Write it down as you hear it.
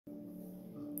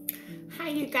Hi,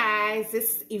 you guys.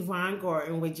 This is Yvonne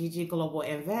Gordon with GG Global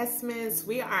Investments.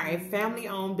 We are a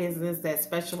family-owned business that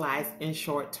specializes in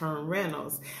short-term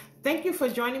rentals. Thank you for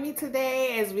joining me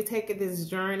today as we take this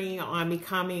journey on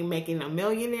making a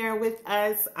millionaire with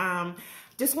us.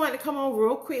 Just wanted to come on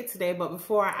real quick today, but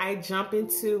before I jump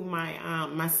into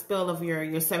my spill of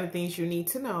your 7 things you need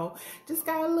to know, just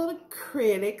got a little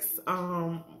critics,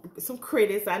 some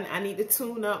critics. I need to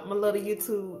tune up my little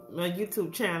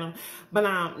YouTube channel, but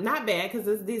not bad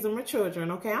because these are my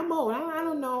children. Okay, I'm old. I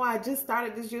don't know. I just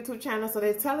started this YouTube channel, so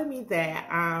they're telling me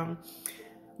that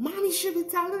mommy should be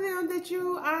telling them that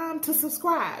you to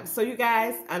subscribe. So you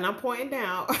guys, and I'm pointing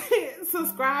down,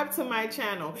 subscribe to my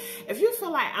channel. If you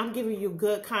feel like I'm giving you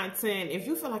good content, if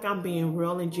you feel like I'm being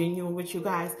real and genuine with you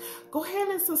guys, go ahead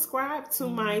and subscribe to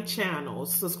my channel.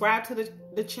 Subscribe to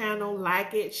the channel,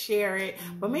 like it, share it,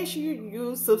 but make sure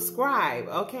you subscribe,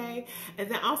 okay? And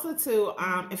then also too,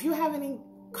 if you have any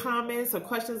comments or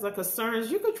questions or concerns,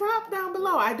 you could drop down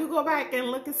below. I do go back and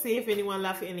look and see if anyone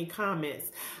left any comments.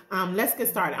 Let's get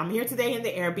started. I'm here today in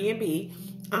the Airbnb.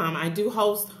 I do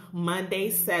host Monday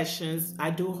sessions.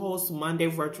 I do host Monday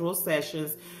virtual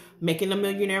sessions, Making a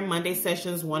Millionaire Monday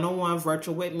sessions, one-on-one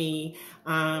virtual with me.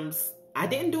 I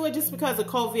didn't do it just because of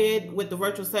COVID with the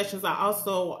virtual sessions. I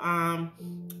also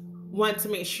want to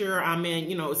make sure I'm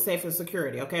in, safe and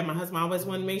security. Okay, my husband always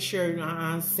wanted to make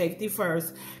sure safety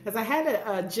first. Because I had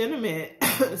a gentleman,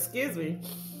 excuse me,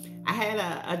 I had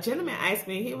a gentleman ask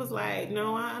me. He was like,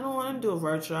 "No, I don't want to do a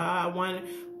virtual. I want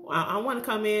to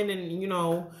come in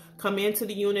and come into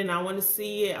the unit. And I want to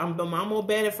see it. But I'm more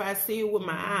better if I see it with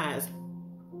my eyes."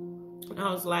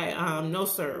 I was like, "No,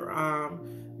 sir.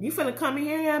 You finna come in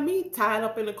here and have me tied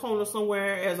up in the corner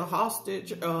somewhere as a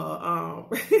hostage?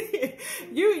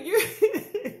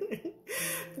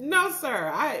 No,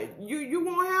 sir. You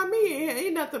won't have me in here.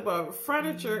 Ain't nothing but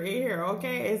furniture in here,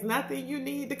 okay? It's nothing you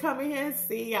need to come in here and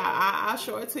see. I'll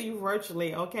show it to you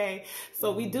virtually, okay?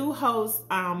 So we do host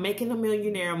Making a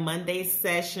Millionaire Monday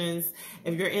sessions.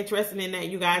 If you're interested in that,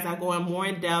 you guys, I go in more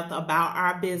in depth about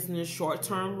our business,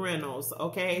 short-term rentals,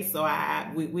 okay? So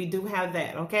we do have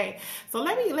that, okay? So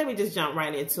let me just jump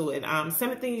right into it.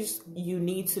 7 things you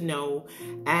need to know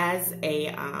as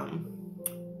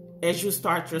you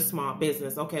start your small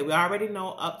business. Okay, we already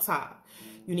know up top,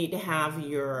 you need to have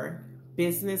your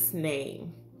business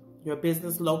name, your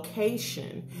business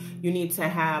location. You need to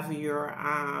have your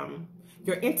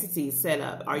entity set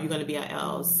up. Are you going to be an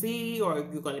LLC, or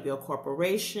are you going to be a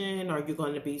corporation? Are you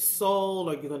going to be sole,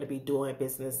 or are you going to be doing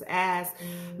business as?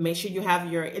 Make sure you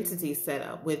have your entity set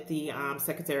up with the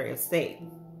Secretary of State.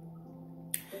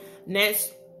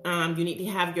 Next, you need to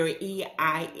have your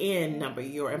EIN number,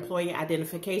 your employee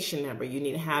identification number. You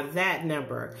need to have that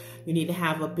number. You need to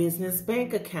have a business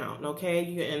bank account, okay?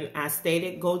 And I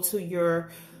stated, go to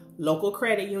your local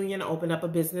credit union, open up a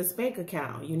business bank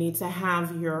account. You need to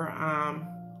have your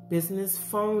business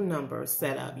phone number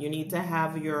set up. You need to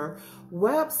have your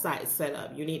website set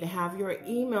up. You need to have your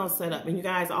email set up. And you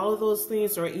guys, all of those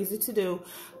things are easy to do,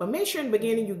 but make sure in the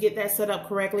beginning you get that set up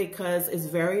correctly, because it's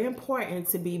very important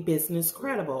to be business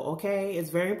credible, okay? It's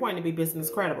very important to be business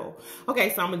credible.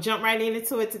 Okay, so I'm gonna jump right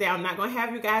into it today. I'm not gonna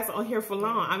have you guys on here for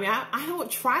long. I mean, I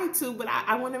don't try to, but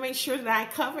I wanna make sure that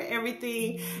I cover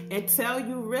everything and tell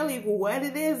you really what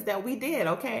it is that we did,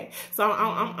 okay? So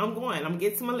I'm gonna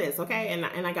get to my list, okay? And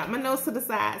I got my notes to the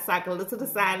side, so I can look to the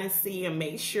side and see and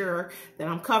make sure that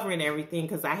I'm covering everything,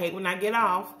 because I hate when I get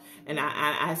off and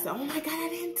I say, "Oh my God, I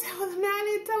didn't tell them that, I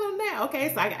didn't tell them that."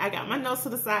 Okay, so I got my notes to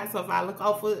the side, so if I look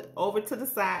over to the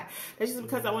side, that's just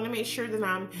because I want to make sure that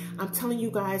I'm telling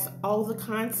you guys all the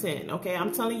content, okay?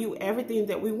 I'm telling you everything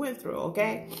that we went through,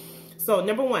 okay? So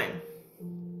number 1,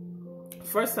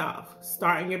 first off,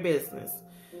 starting your business.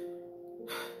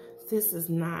 This is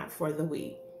not for the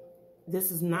weak. This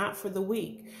is not for the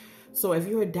weak. So if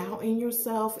you're doubting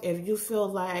yourself, if you feel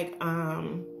like,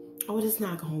 oh, this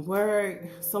not gonna work,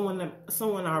 someone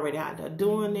already out there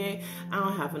doing it, I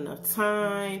don't have enough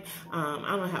time,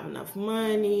 I don't have enough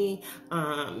money,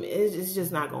 it's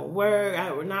just not gonna work,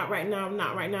 not right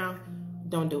now,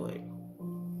 don't do it.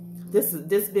 This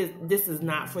is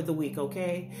not for the weak,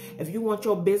 okay? If you want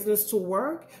your business to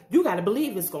work, you got to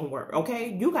believe it's gonna work,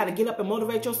 okay? You got to get up and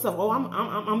motivate yourself. Oh,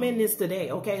 I'm in this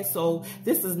today, okay? So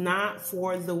this is not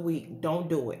for the weak. Don't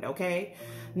do it, okay?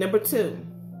 Number 2,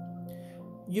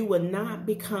 you will not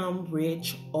become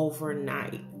rich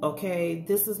overnight, okay?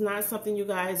 This is not something, you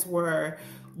guys, where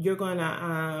you're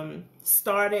gonna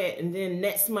start it and then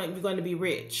next month you're gonna be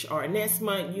rich, or next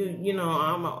month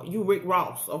you Rick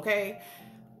Ross, okay?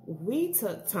 We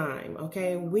took time,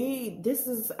 okay? This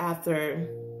is after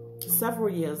several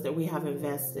years that we have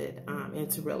invested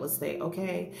into real estate.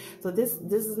 Okay, so this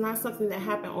is not something that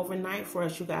happened overnight for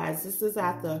us, you guys. This is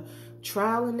after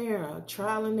trial and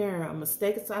error,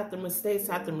 mistakes after mistakes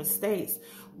after mistakes.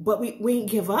 But we didn't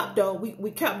give up though.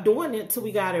 We kept doing it till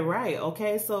we got it right.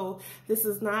 Okay, so this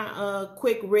is not a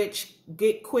quick rich,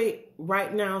 get quick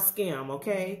right now scam.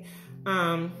 Okay.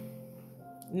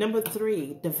 Number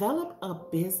 3, develop a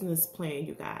business plan,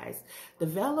 you guys.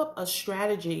 Develop a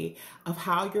strategy of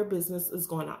how your business is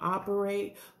going to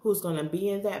operate, who's going to be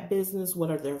in that business, what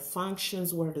are their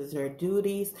functions, what are their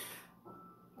duties.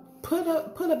 Put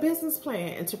a business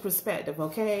plan into perspective,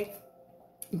 okay?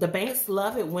 The banks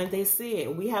love it when they see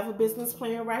it. We have a business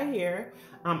plan right here.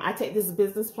 I take this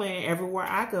business plan everywhere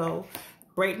I go.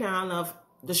 Breakdown of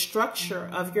the structure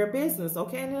of your business,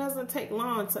 okay? And it doesn't take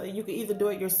long. So you can either do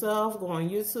it yourself, go on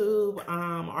YouTube,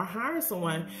 or hire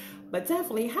someone, but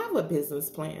definitely have a business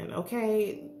plan,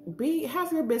 okay?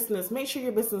 Have your business, make sure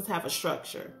your business have a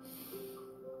structure.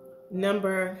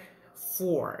 Number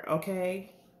 4,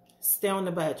 okay? Stay on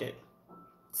the budget.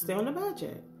 Stay on the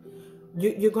budget.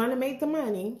 You're going to make the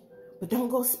money, but don't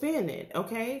go spend it,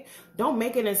 okay? Don't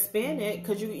make it and spend it,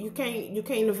 because you can't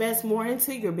invest more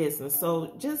into your business.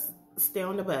 So just stay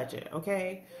on the budget,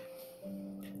 okay?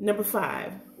 Number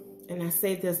 5, and I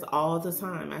say this all the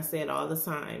time. I say it all the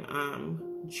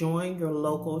time. Join your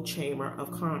local chamber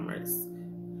of commerce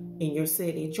in your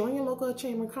city. Join your local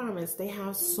chamber of commerce. They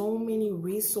have so many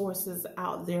resources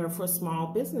out there for small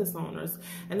business owners.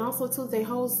 And also too, they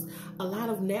host a lot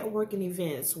of networking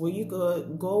events where you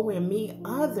could go and meet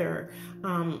other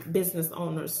business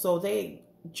owners. So they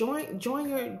join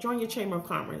your chamber of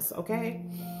commerce, okay?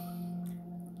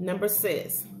 Number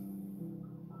 6,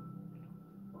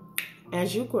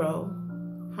 as you grow,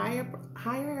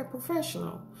 hire a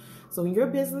professional. So when your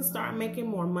business start making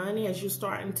more money, as you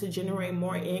starting to generate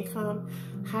more income,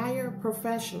 hire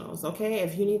professionals, okay?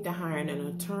 If you need to hire an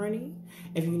attorney,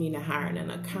 if you need to hire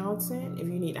an accountant, if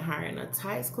you need to hire a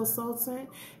tax consultant,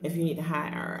 if you need to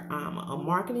hire a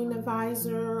marketing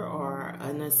advisor or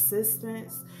an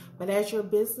assistant. But as your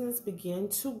business begin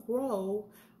to grow,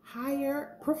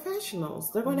 hire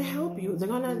professionals. They're going to help you. They're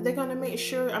going to make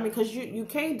sure, I mean, because you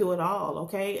can't do it all,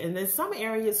 okay? And in some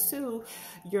areas too,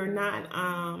 you're not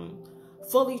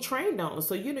fully trained on.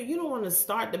 So you don't want to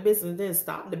start the business then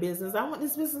stop the business. I want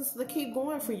this business to keep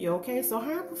going for you, okay? So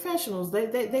hire professionals.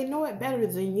 They know it better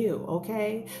than you,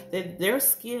 okay? Their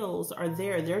skills are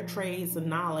there. Their trades and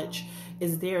knowledge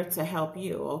is there to help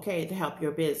you, okay? To help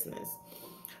your business.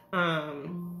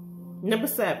 Number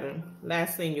 7,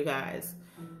 last thing, you guys.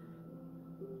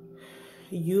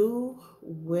 You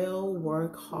will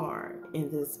work hard in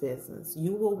this business.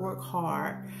 You will work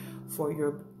hard for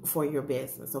your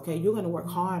business, okay? You're going to work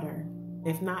harder.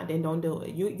 If not, then don't do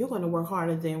it. You're going to work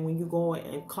harder than when you go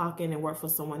and clock in and work for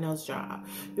someone else's job.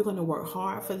 You're going to work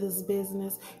hard for this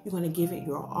business. You're going to give it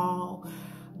your all,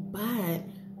 but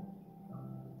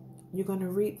you're going to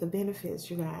reap the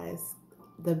benefits, you guys.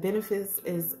 The benefits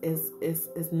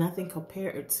is nothing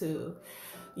compared to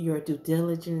your due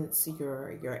diligence,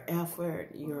 your effort,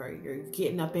 your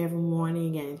getting up every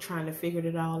morning and trying to figure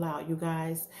it all out. You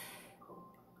guys,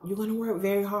 you're going to work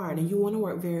very hard, and you want to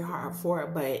work very hard for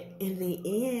it. But in the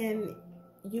end,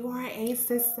 you are a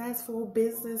successful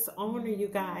business owner, you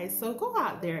guys. So go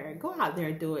out there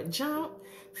and do it. Jump,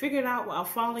 figure it out while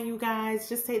following, you guys.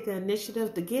 Just take the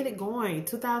initiative to get it going.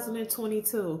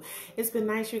 2022. It's been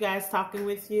nice, you guys, talking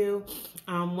with you.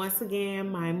 Once again,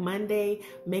 my Monday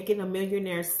Making a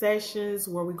Millionaire sessions,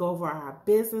 where we go over our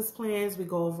business plans. We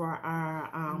go over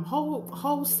our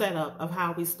whole setup of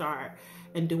how we start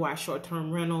and do our short-term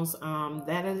rentals.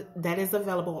 That is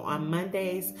available on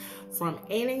Mondays from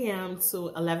 8 a.m. to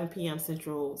 11 p.m.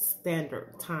 Central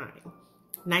Standard Time.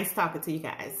 Nice talking to you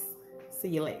guys. See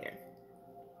you later.